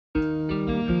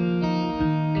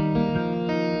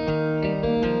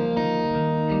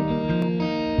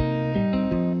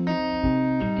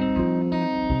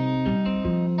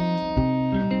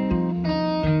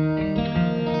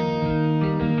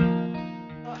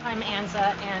I'm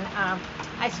Anza, and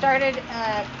I started,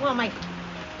 well, my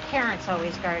parents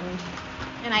always gardened,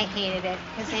 and I hated it,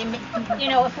 because they, you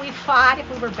know, if we fought, if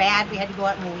we were bad, we had to go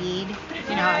out and weed,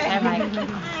 you know, so I'm like,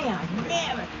 I am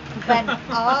never. But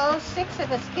all 6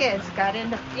 of us kids got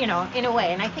into, you know, in a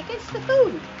way, and I think it's the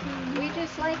food. We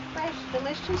just like fresh,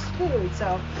 delicious food,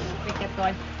 so we kept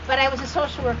going. But I was a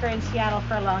social worker in Seattle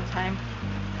for a long time,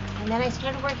 and then I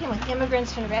started working with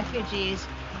immigrants and refugees,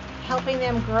 helping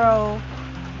them grow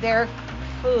their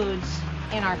foods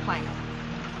in our climate.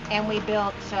 And we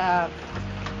built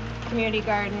community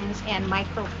gardens and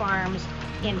micro farms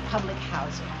in public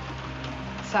housing.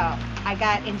 So I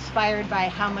got inspired by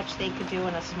how much they could do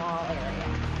in a small area.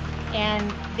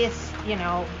 And this, you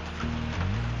know,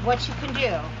 what you can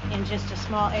do in just a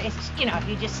small, it's, you know, if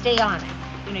you just stay on it.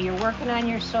 You know, you're working on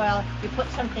your soil, you put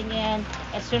something in,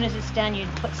 as soon as it's done, you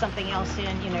put something else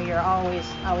in, you know, you're always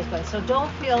going. So don't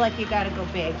feel like you got to go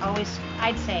big. Always,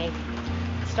 I'd say,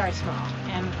 start small.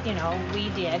 And, you know, we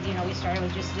did, you know, we started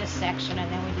with just this section,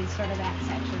 and then we did sort of that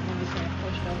section, and then we sort of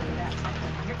pushed over to that section.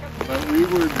 But we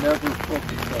were never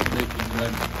focused on making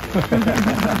lemons.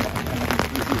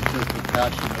 This is just a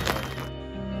passion of ours.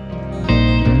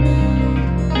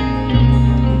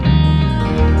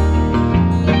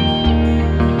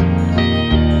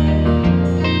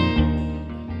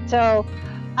 So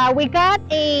we got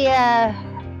a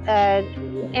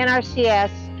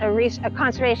NRCS, a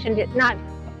conservation, not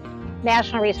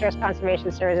National Resource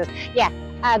Conservation Services, yeah,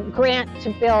 a grant to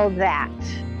build that.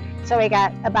 So we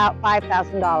got about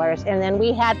 $5,000, and then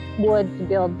we had wood to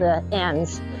build the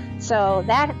ends. So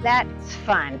that's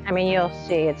fun. I mean, you'll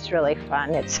see, it's really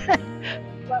fun. It's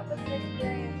What was the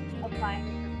experience applying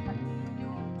for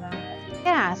conservation?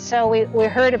 Yeah, so we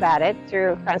heard about it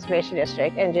through Conservation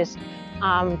District and just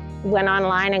went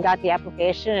online and got the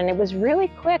application, and it was really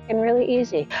quick and really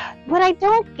easy. What I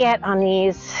don't get on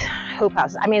these hoop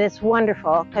houses, I mean, it's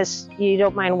wonderful because you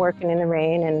don't mind working in the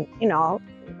rain, and you know,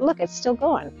 look, it's still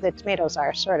going. The tomatoes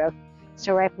are sort of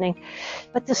still ripening,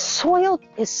 but the soil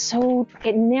is so,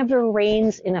 it never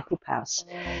rains in a hoop house.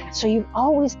 So you've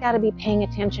always got to be paying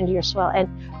attention to your soil, and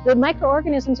the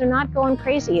microorganisms are not going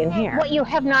crazy in here. What you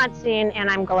have not seen, and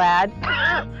I'm glad,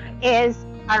 is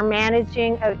our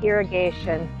managing of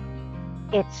irrigation.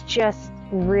 It's just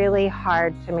really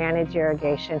hard to manage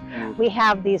irrigation. We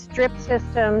have these drip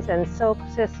systems and soak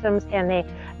systems, and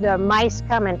the mice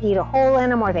come and eat a hole in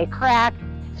them, or they crack.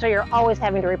 So you're always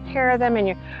having to repair them,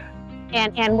 and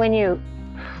when you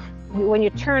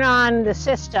turn on the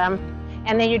system,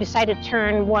 and then you decide to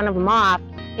turn one of them off,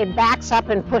 it backs up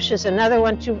and pushes another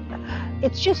one to.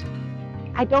 It's just,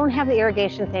 I don't have the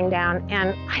irrigation thing down,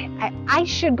 and I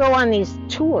should go on these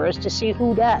tours to see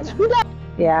who does.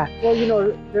 Yeah. Well, you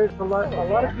know, there's a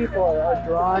lot of people are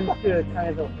drawn to kind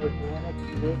of the organic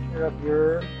nature of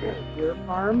your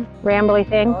farm. Rambly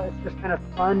thing. You know, it's just kind of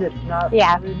fun. It's not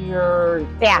Yeah. linear and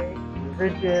and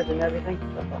rigid and everything.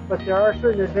 But there are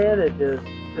certain advantages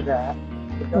to that.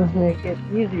 It does make it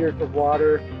easier to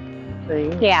water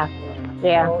things. Yeah.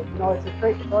 Yeah. So, you know,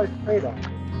 it's always a trade-off.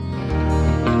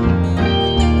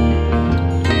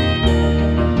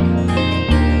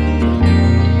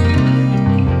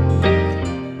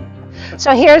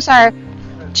 So here's our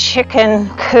chicken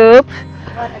coop.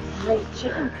 What a great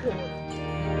chicken coop.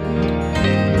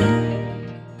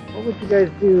 What would you guys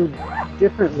do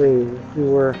differently if you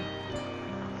were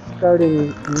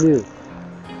starting new?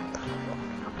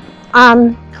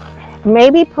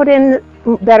 Maybe put in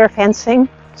better fencing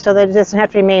so that it doesn't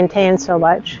have to be maintained so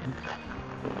much.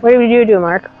 What would you do,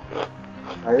 Mark?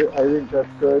 I think that's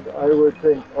good. I would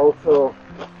think also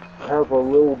have a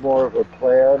little more of a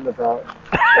plan about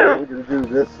what we're going to do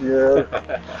this year,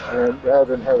 and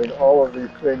rather than having all of these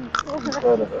things in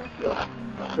front of us.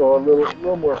 So a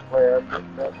little more plan,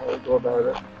 that's how we go about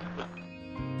it.